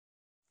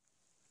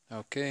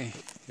Okay,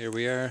 here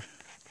we are.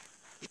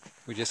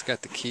 We just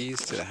got the keys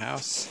to the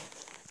house.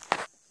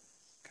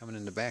 Coming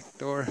in the back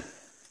door.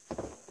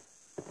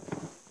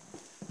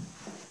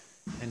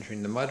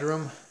 Entering the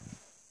mudroom.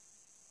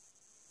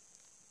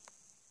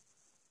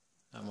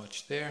 Not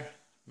much there.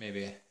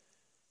 Maybe a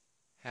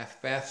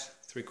half bath,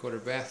 3/4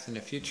 bath in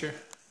the future.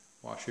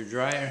 Washer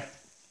dryer.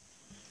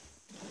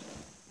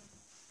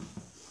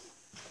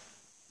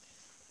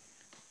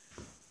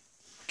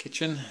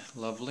 Kitchen,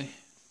 lovely.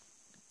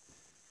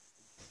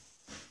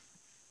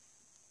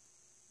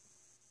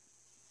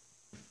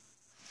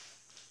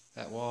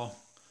 That wall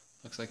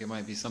looks like it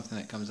might be something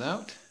that comes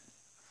out.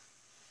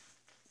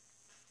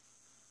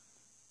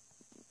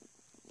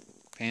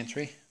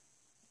 Pantry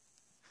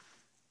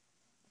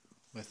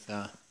with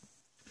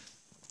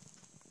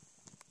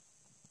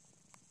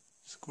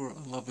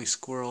lovely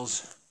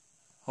squirrels,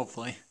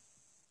 hopefully.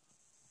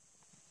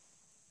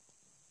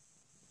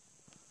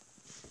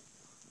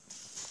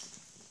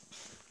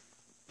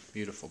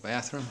 Beautiful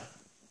bathroom.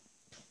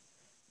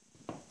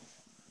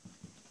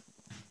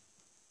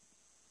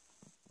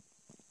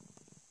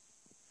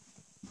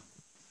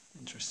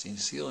 Interesting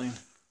ceiling.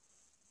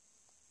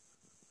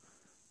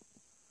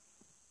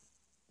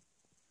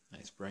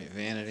 Nice bright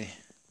vanity.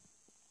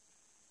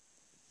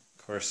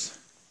 Of course,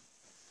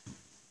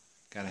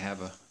 gotta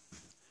have a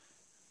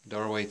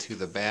doorway to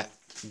the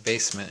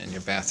basement in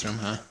your bathroom,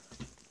 huh?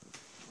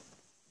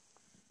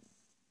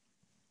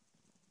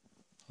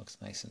 Looks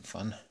nice and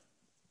fun.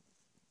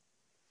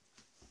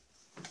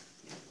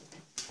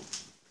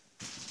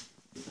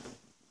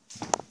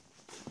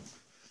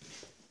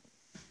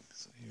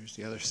 So here's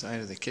the other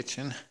side of the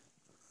kitchen.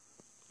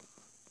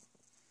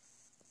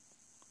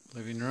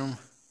 Living room.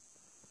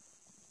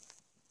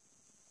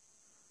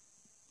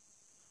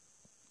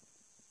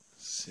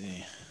 Let's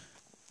see.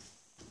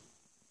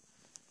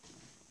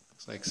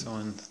 Looks like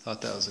someone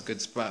thought that was a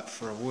good spot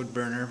for a wood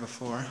burner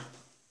before.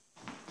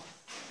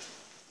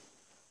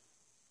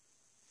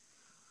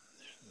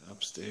 There's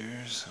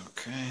upstairs,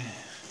 okay.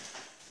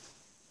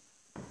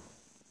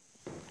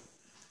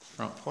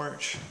 Front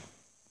porch.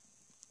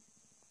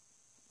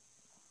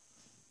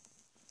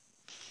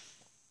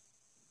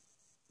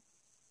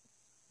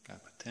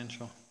 Got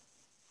potential.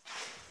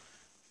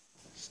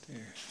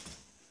 Stairs.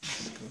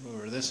 Let's go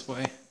over this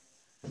way.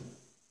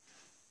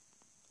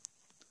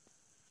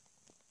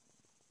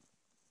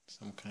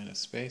 Some kind of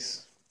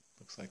space.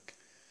 Looks like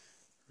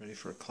ready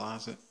for a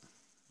closet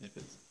if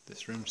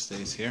this room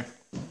stays here.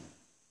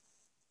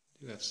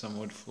 Do have some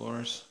wood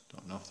floors.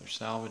 Don't know if they're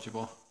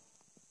salvageable.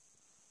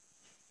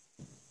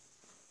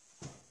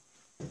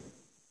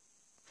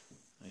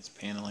 Nice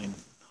paneling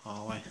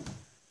hallway.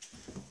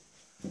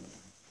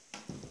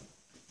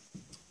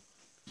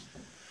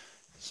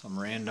 Some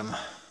random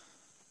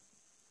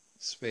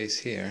space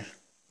here.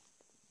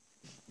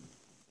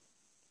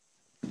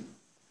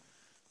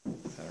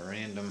 A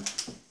random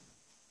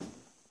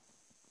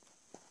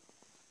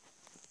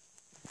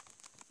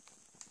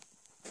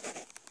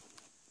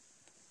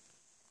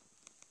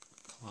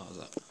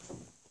closet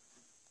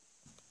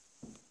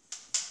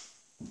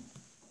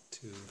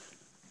to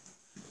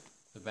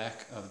the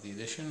back of the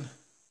addition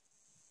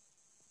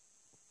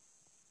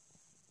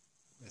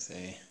with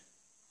a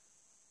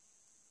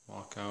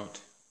walkout,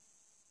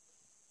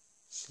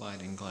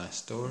 sliding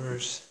glass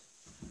doors.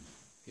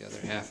 The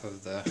other half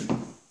of the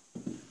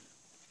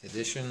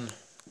addition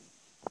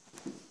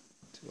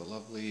to a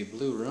lovely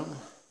blue room.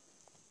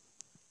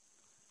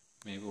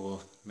 Maybe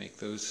we'll make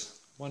those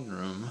one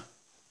room.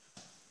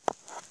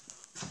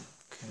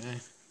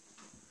 Okay,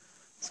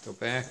 let's go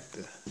back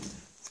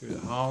through the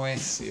hallway,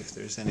 see if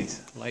there's any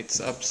lights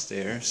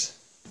upstairs.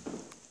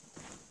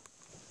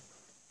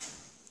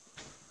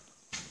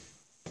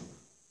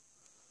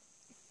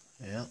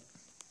 Yeah,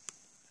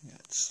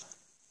 got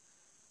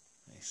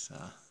nice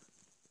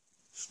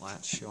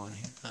slats showing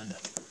here on the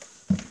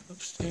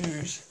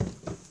upstairs.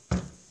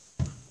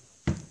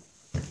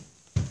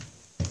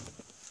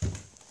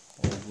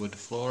 Old wood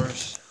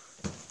floors.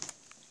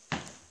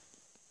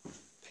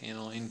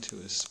 Paneling to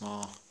a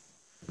small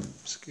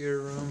obscure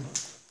room.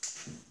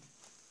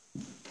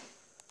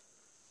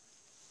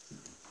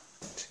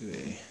 To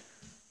a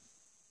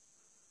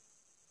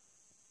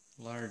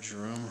large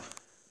room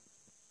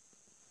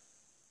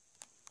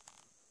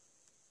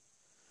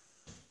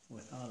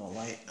without a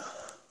light.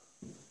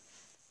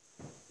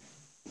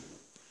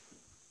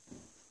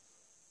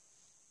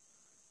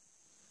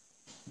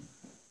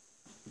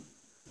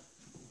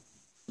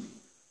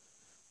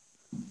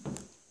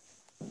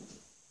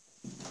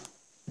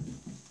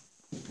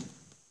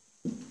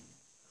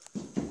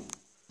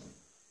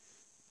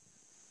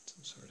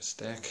 Some sort of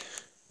stack.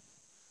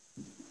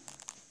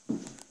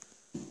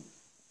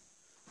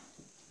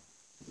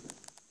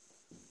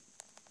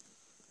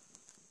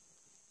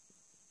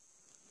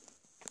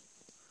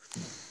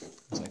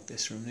 Looks like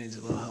this room needs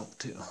a little help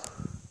too.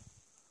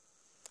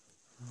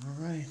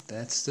 Alright,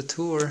 that's the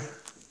tour.